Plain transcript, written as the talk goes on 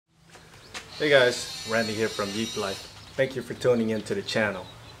Hey guys, Randy here from Yeep Life. Thank you for tuning into the channel.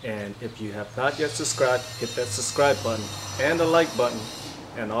 And if you have not yet subscribed, hit that subscribe button and the like button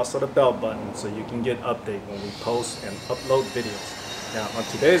and also the bell button so you can get update when we post and upload videos. Now on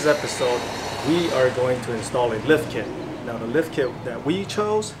today's episode, we are going to install a lift kit. Now the lift kit that we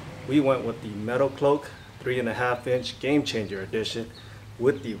chose, we went with the Metalcloak 3.5-inch Game Changer edition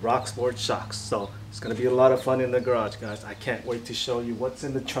with the Rocksport shocks. So it's going to be a lot of fun in the garage, guys. I can't wait to show you what's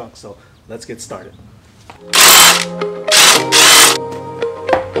in the trunk. So let's get started.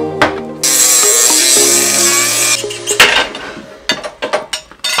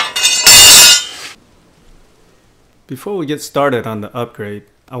 Before we get started on the upgrade,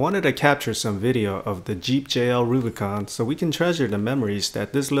 I wanted to capture some video of the Jeep JL Rubicon so we can treasure the memories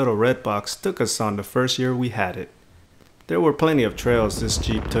that this little red box took us on the first year we had it. There were plenty of trails this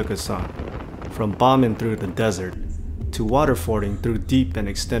Jeep took us on, from bombing through the desert to waterfording through deep and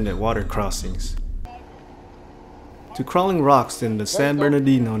extended water crossings, to crawling rocks in the San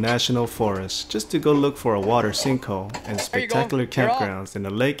Bernardino National Forest just to go look for a water sinkhole and spectacular campgrounds in the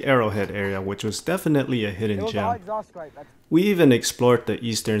Lake Arrowhead area, which was definitely a hidden gem. We even explored the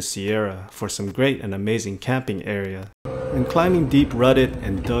Eastern Sierra for some great and amazing camping area and climbing deep rutted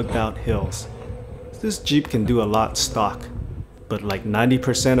and dug out hills. This Jeep can do a lot stock, but like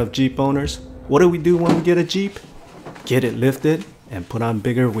 90% of Jeep owners, what do we do when we get a Jeep? Get it lifted and put on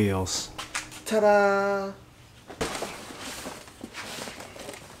bigger wheels. Ta-da!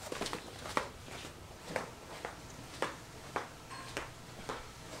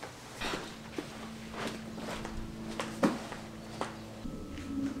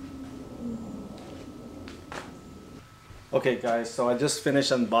 Okay guys, so I just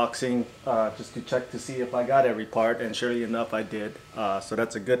finished unboxing just to check to see if I got every part, and surely enough I did, so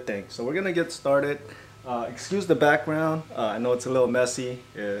that's a good thing. So we're gonna get started. Excuse the background, I know it's a little messy.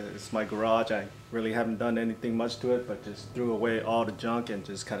 It's my garage. I really haven't done anything much to it, but just threw away all the junk and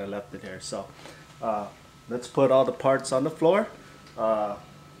just kind of left it there. So let's put all the parts on the floor. I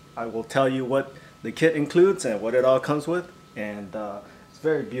will tell you what the kit includes and what it all comes with, and it's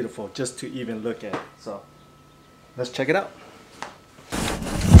very beautiful just to even look at it. So let's check it out.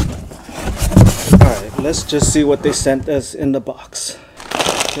 Alright, let's just see what they sent us in the box.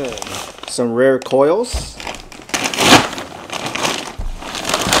 Okay. Some rare coils.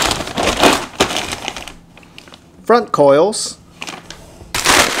 Front coils.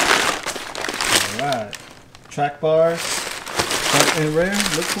 Alright. Track bars. Front and rear,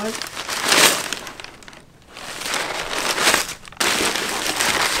 looks like.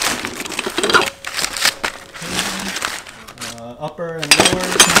 Upper and lower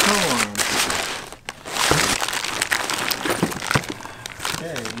control arms.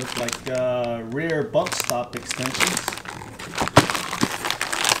 Okay, look like rear bump stop extensions.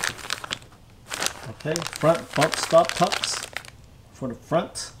 Okay, front bump stop tucks for the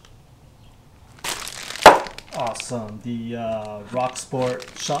front. Awesome, the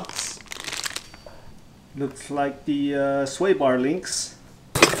Rocksport shocks. Looks like the sway bar links.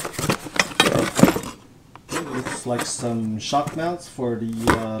 Looks like some shock mounts for the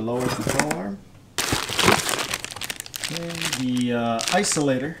lower control arm. And the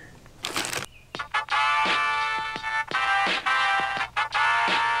isolator.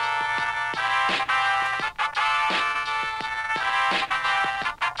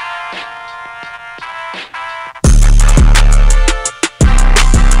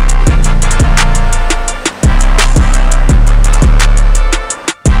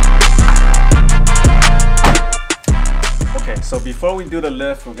 So before we do the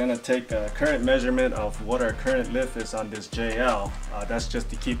lift, we're going to take a current measurement of what our current lift is on this JL. That's just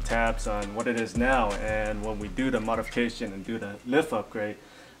to keep tabs on what it is now, and when we do the modification and do the lift upgrade,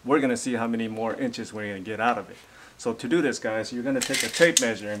 we're going to see how many more inches we're going to get out of it. So to do this, guys, you're going to take a tape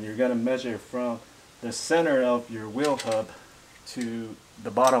measure and you're going to measure from the center of your wheel hub to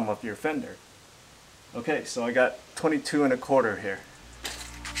the bottom of your fender. Okay, so I got 22.25 here.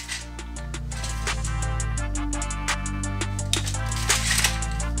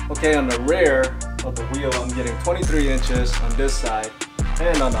 Okay, on the rear of the wheel, I'm getting 23 inches on this side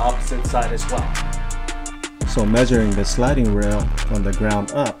and on the opposite side as well. So measuring the sliding rail from the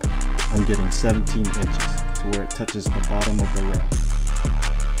ground up, I'm getting 17 inches to where it touches the bottom of the rail.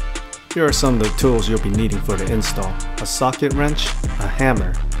 Here are some of the tools you'll be needing for the install. A socket wrench, a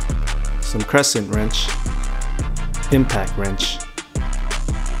hammer, some crescent wrench, impact wrench,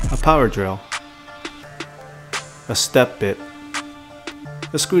 a power drill, a step bit,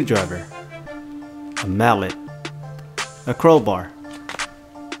 a screwdriver, a mallet, a crowbar,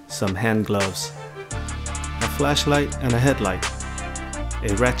 some hand gloves, a flashlight and a headlight,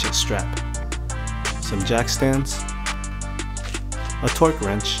 a ratchet strap, some jack stands, a torque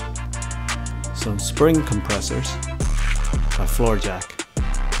wrench, some spring compressors, a floor jack,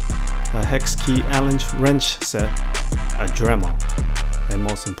 a hex key Allen wrench set, a Dremel, and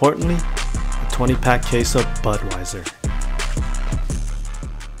most importantly, a 20-pack case of Budweiser.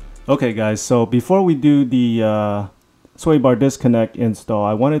 Okay guys, so before we do the sway bar disconnect install,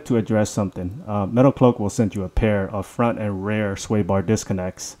 I wanted to address something. Metalcloak will send you a pair of front and rear sway bar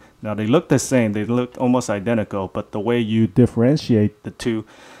disconnects. Now they look the same, they look almost identical, but the way you differentiate the two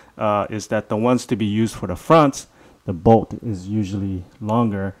is that the ones to be used for the fronts, the bolt is usually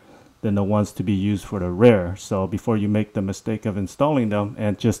longer than the ones to be used for the rear. So before you make the mistake of installing them,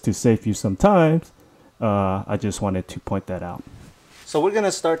 and just to save you some time, I just wanted to point that out. So we're going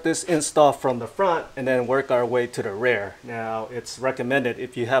to start this install from the front and then work our way to the rear. Now it's recommended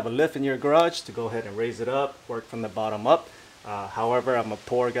if you have a lift in your garage to go ahead and raise it up, work from the bottom up. However, I'm a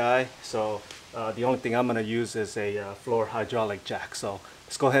poor guy, so the only thing I'm going to use is a floor hydraulic jack. So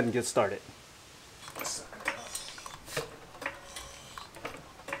let's go ahead and get started.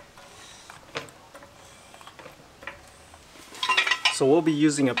 So we'll be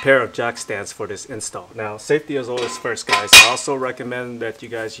using a pair of jack stands for this install. Now, safety is always first, guys. I also recommend that you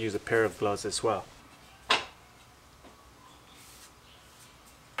guys use a pair of gloves as well.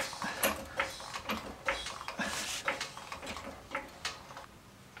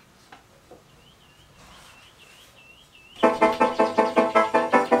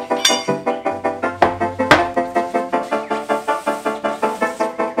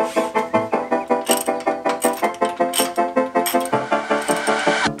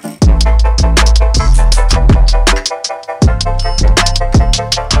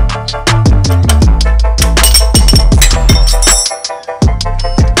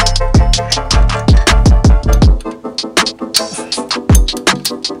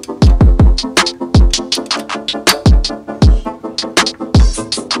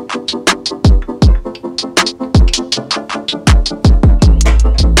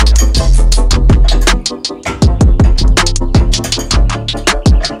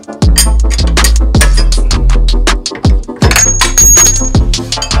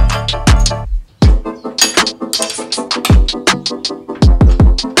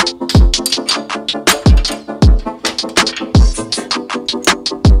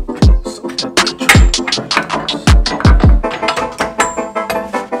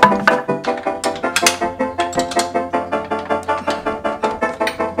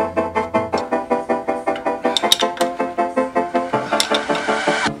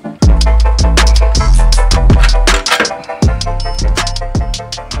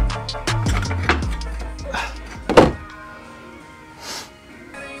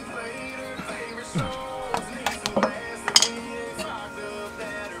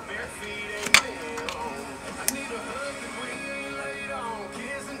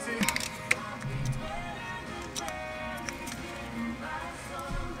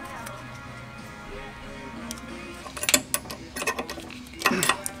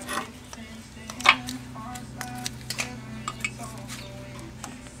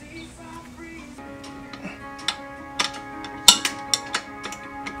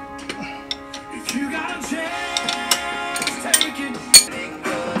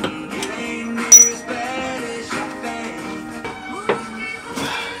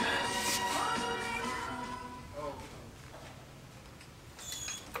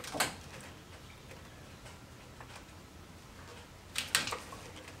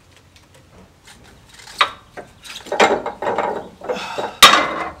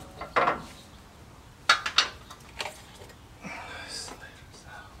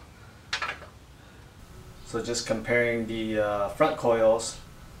 So just comparing the front coils,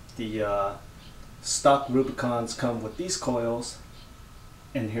 the stock Rubicons come with these coils,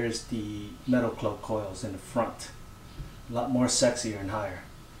 and here's the Metalcloak coils in the front. A lot more sexier and higher.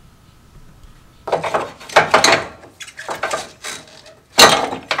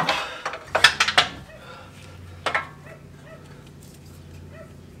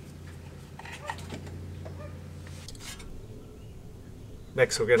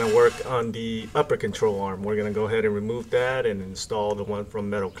 Next, we're going to work on the upper control arm. We're going to go ahead and remove that and install the one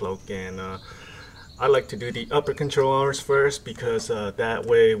from Metalcloak. And I like to do the upper control arms first because that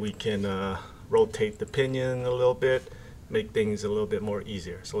way we can rotate the pinion a little bit, make things a little bit more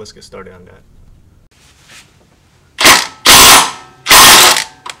easier. So let's get started on that.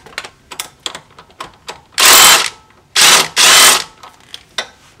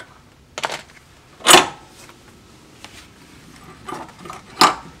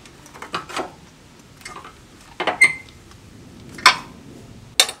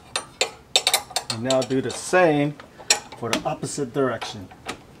 And now do the same for the opposite direction.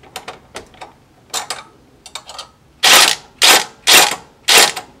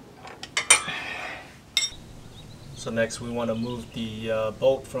 So next we want to move the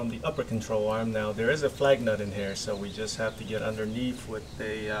bolt from the upper control arm. Now there is a flag nut in here, so we just have to get underneath with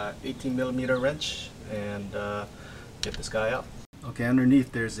a 18mm wrench and get this guy out. Okay,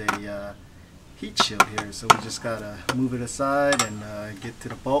 underneath there's a heat shield here, so we just gotta move it aside and get to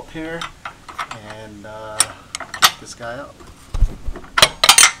the bolt here and get this guy out.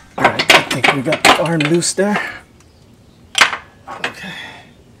 Alright, I think we got the arm loose there. Okay.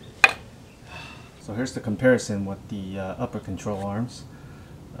 So here's the comparison with the upper control arms.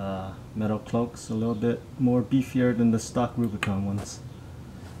 Metalcloak's a little bit more beefier than the stock Rubicon ones.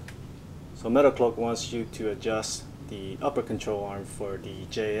 So Metalcloak wants you to adjust the upper control arm for the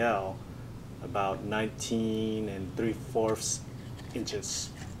JL about 19 3/4 inches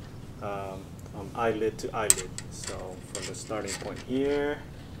from eyelid to eyelid. So from the starting point here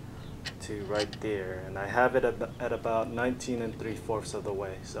to right there, and I have it at about 19 3/4 of the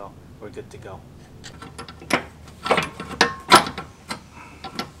way, so we're good to go.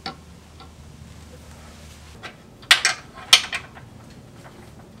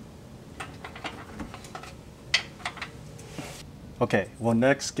 Okay, we'll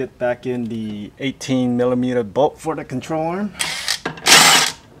next get back in the 18mm bolt for the control arm.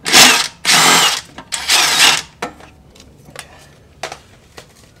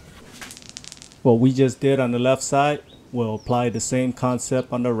 What we just did on the left side, we'll apply the same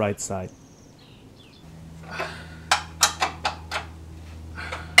concept on the right side.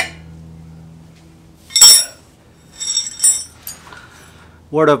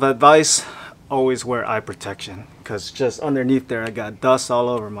 Word of advice, always wear eye protection, because just underneath there I got dust all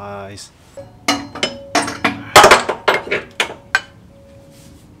over my eyes.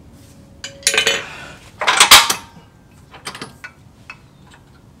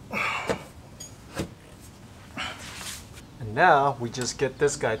 And now we just get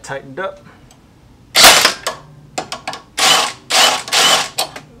this guy tightened up.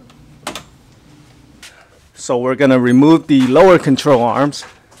 So we're going to remove the lower control arms,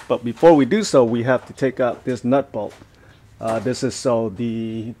 but before we do so we have to take out this nut bolt. This is so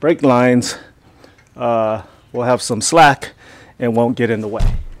the brake lines will have some slack and won't get in the way.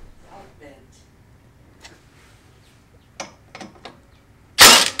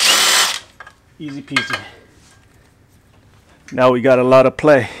 Easy peasy. Now we got a lot of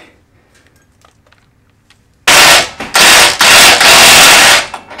play.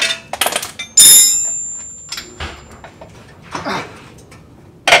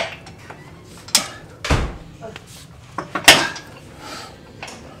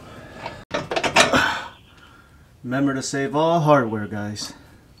 Remember to save all hardware, guys.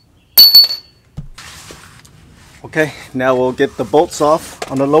 Okay, now we'll get the bolts off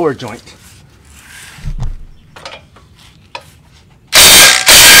on the lower joint.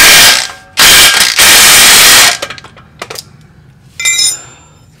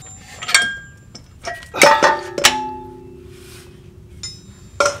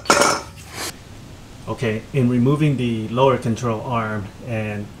 Okay, in removing the lower control arm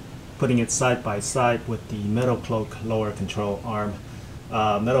and putting it side by side with the Metalcloak lower control arm,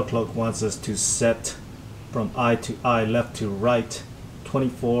 Metalcloak wants us to set from eye to eye, left to right,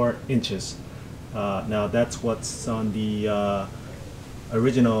 24 inches. Now that's what's on the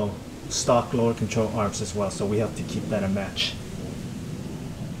original stock lower control arms as well, so we have to keep that a match.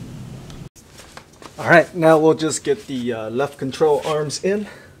 Alright, now we'll just get the left control arms in.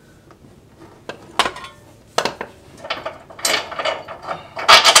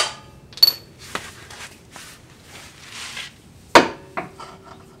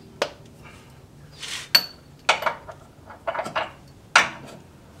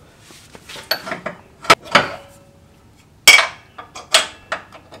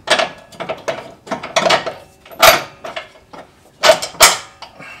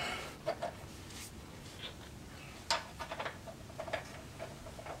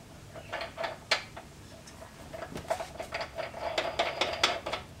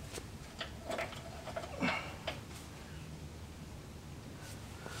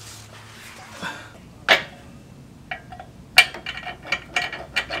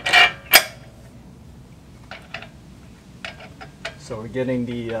 So we're getting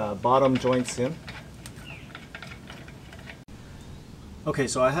the bottom joints in. Okay,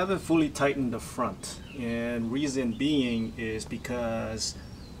 so I haven't fully tightened the front, and reason being is because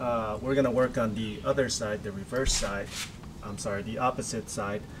we're gonna work on the other side, the reverse side, I'm sorry, the opposite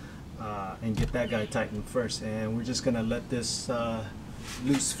side, and get that guy tightened first. And we're just gonna let this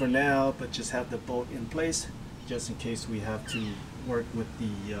loose for now, but just have the bolt in place just in case we have to work with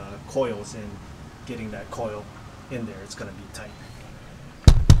the coils and getting that coil in there. It's gonna be tight.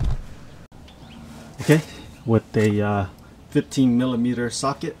 Okay, with a 15mm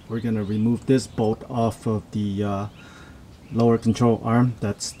socket, we're gonna remove this bolt off of the lower control arm.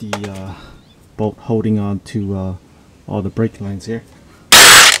 That's the bolt holding on to all the brake lines here.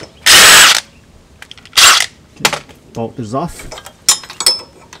 Okay, bolt is off.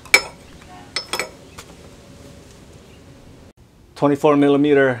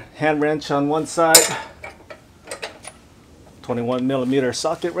 $24mm hand wrench on one side, 21mm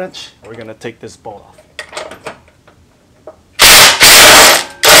socket wrench. We're gonna take this bolt off.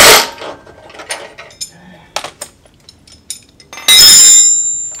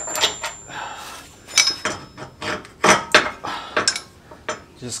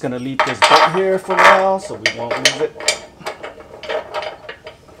 Just gonna leave this bolt here for now so we won't lose it.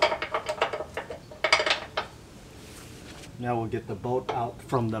 Now we'll get the bolt out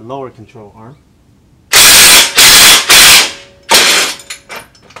from the lower control arm.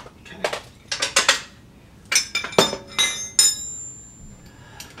 Okay.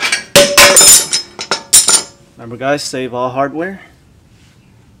 Remember guys, save all hardware.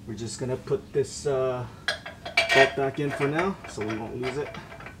 We're just gonna put this bolt back in for now so we won't lose it.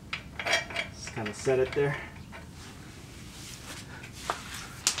 Just kind of set it there.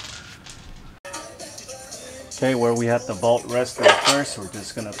 Okay, where we have the bolt rested first, we're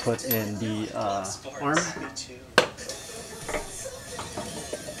just gonna put in the arm.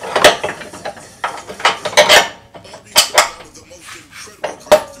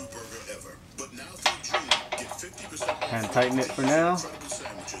 And tighten it for now.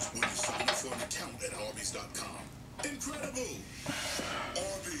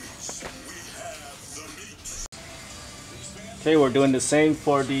 Okay, we're doing the same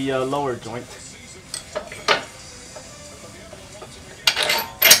for the lower joint.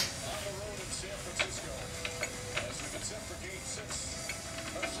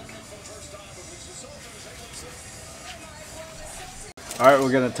 Alright,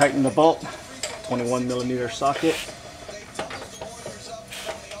 we're going to tighten the bolt, 21mm socket.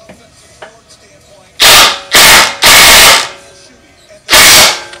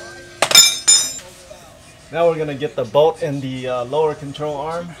 Now we're going to get the bolt in the lower control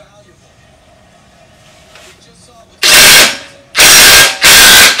arm.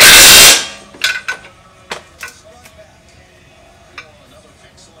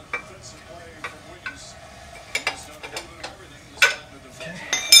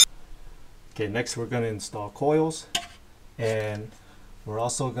 Okay, next we're going to install coils, and we're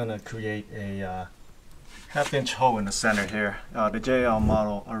also going to create a half-inch hole in the center here. The JL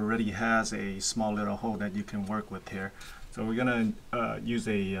model already has a small little hole that you can work with here. So we're going to use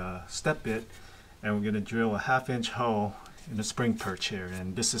a step bit, and we're going to drill a half-inch hole in the spring perch here.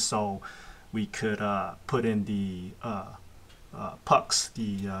 And this is so we could put in the pucks,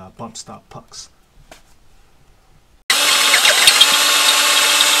 the bump stop pucks.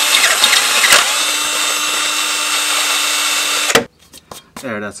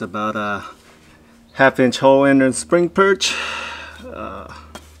 There, that's about a half-inch hole in the spring perch. That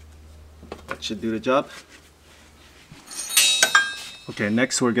should do the job. Okay,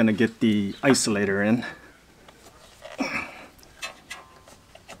 next we're gonna get the isolator in.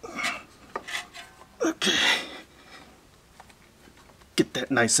 Okay, get that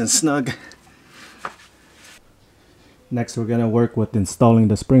nice and snug. Next we're gonna work with installing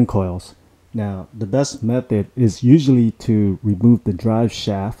the spring coils. Now, the best method is usually to remove the drive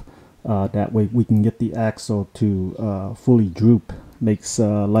shaft. That way we can get the axle to fully droop. Makes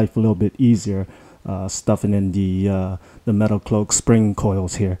life a little bit easier stuffing in the Metalcloak spring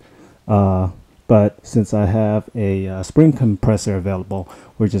coils here. But since I have a spring compressor available,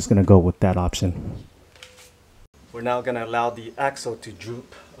 we're just going to go with that option. We're now going to allow the axle to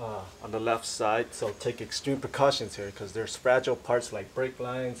droop on the left side, so take extreme precautions here because there's fragile parts like brake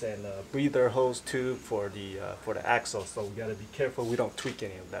lines and breather hose tube for the axle, so we got to be careful we don't tweak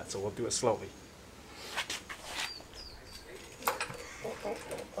any of that, so we'll do it slowly.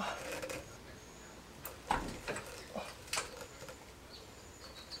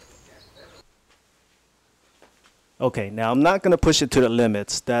 Okay, now I'm not going to push it to the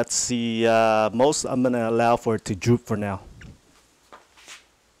limits. That's the most I'm going to allow for it to droop for now.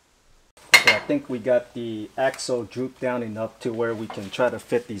 Okay, I think we got the axle drooped down enough to where we can try to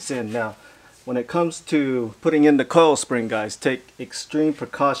fit these in. Now, when it comes to putting in the coil spring, guys, take extreme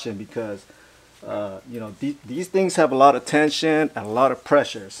precaution because you know, these things have a lot of tension and a lot of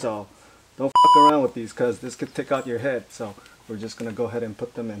pressure. So don't fuck around with these because this could take out your head. So we're just gonna go ahead and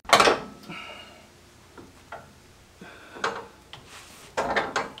put them in.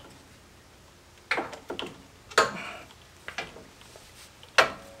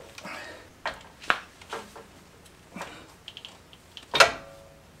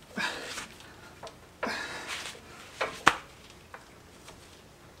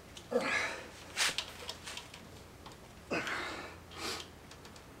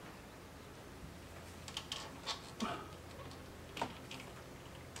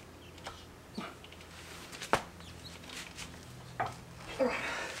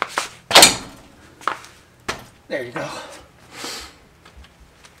 There you go.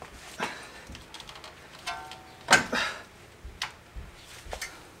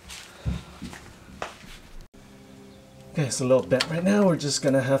 Okay, it's a little bent right now. We're just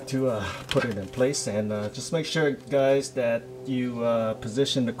gonna have to put it in place, and just make sure, guys, that you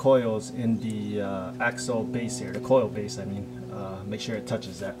position the coils in the axle base here, the coil base. I mean, make sure it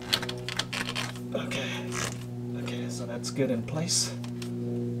touches that. Okay, so that's good in place.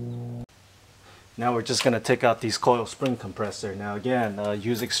 Now we're just going to take out these coil spring compressor. Now again,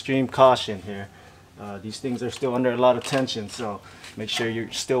 use extreme caution here. These things are still under a lot of tension, so make sure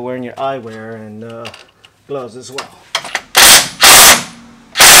you're still wearing your eyewear and gloves as well.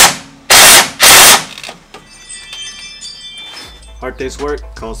 Hard day's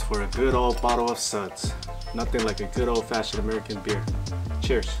work calls for a good old bottle of suds. Nothing like a good old-fashioned American beer.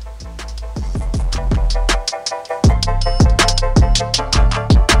 Cheers.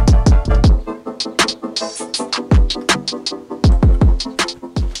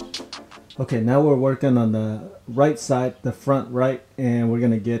 Okay, now we're working on the right side, the front right, and we're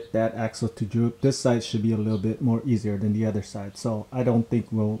gonna get that axle to droop. This side should be a little bit more easier than the other side, so I don't think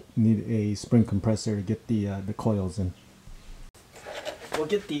we'll need a spring compressor to get the coils in. We'll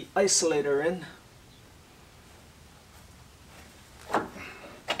get the isolator in.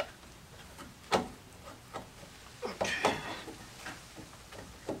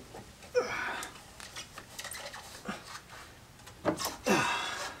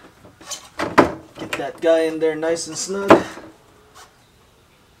 That guy in there nice and snug.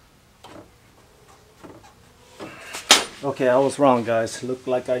 Okay, I was wrong, guys. Look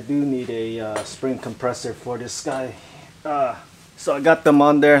like I do need a spring compressor for this guy. So I got them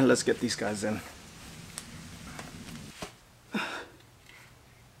on there. Let's get these guys in.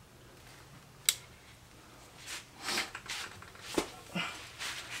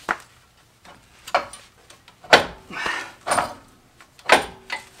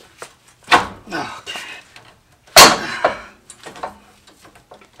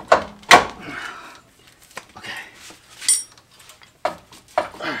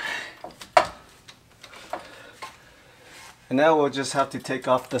 And now we'll just have to take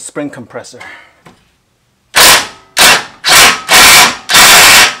off the spring compressor.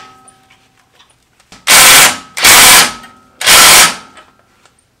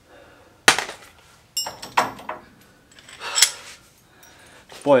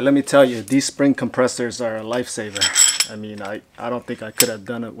 Boy, let me tell you, these spring compressors are a lifesaver. I mean, I don't think I could have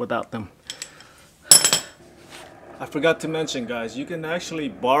done it without them. I forgot to mention, guys, you can actually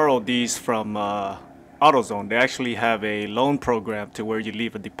borrow these from AutoZone. They actually have a loan program to where you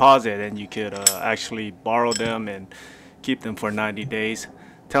leave a deposit and you could actually borrow them and keep them for 90 days.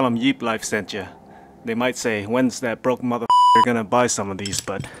 Tell them Yeep Life sent you. They might say, when's that broke motherfucker gonna buy some of these?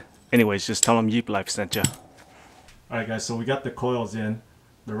 But anyways, just tell them Yeep Life sent you. Alright guys, so we got the coils in,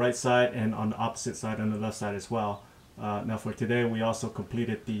 the right side and on the opposite side and the left side as well. Now for today, we also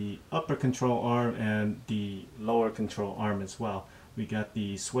completed the upper control arm and the lower control arm as well. We got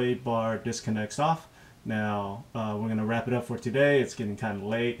the sway bar disconnects off. Now we're gonna wrap it up for today. It's getting kind of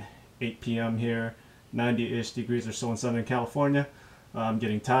late, 8 p.m. here, 90-ish degrees or so in Southern California. I'm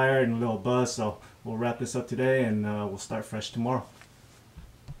getting tired and a little buzzed, so we'll wrap this up today and we'll start fresh tomorrow.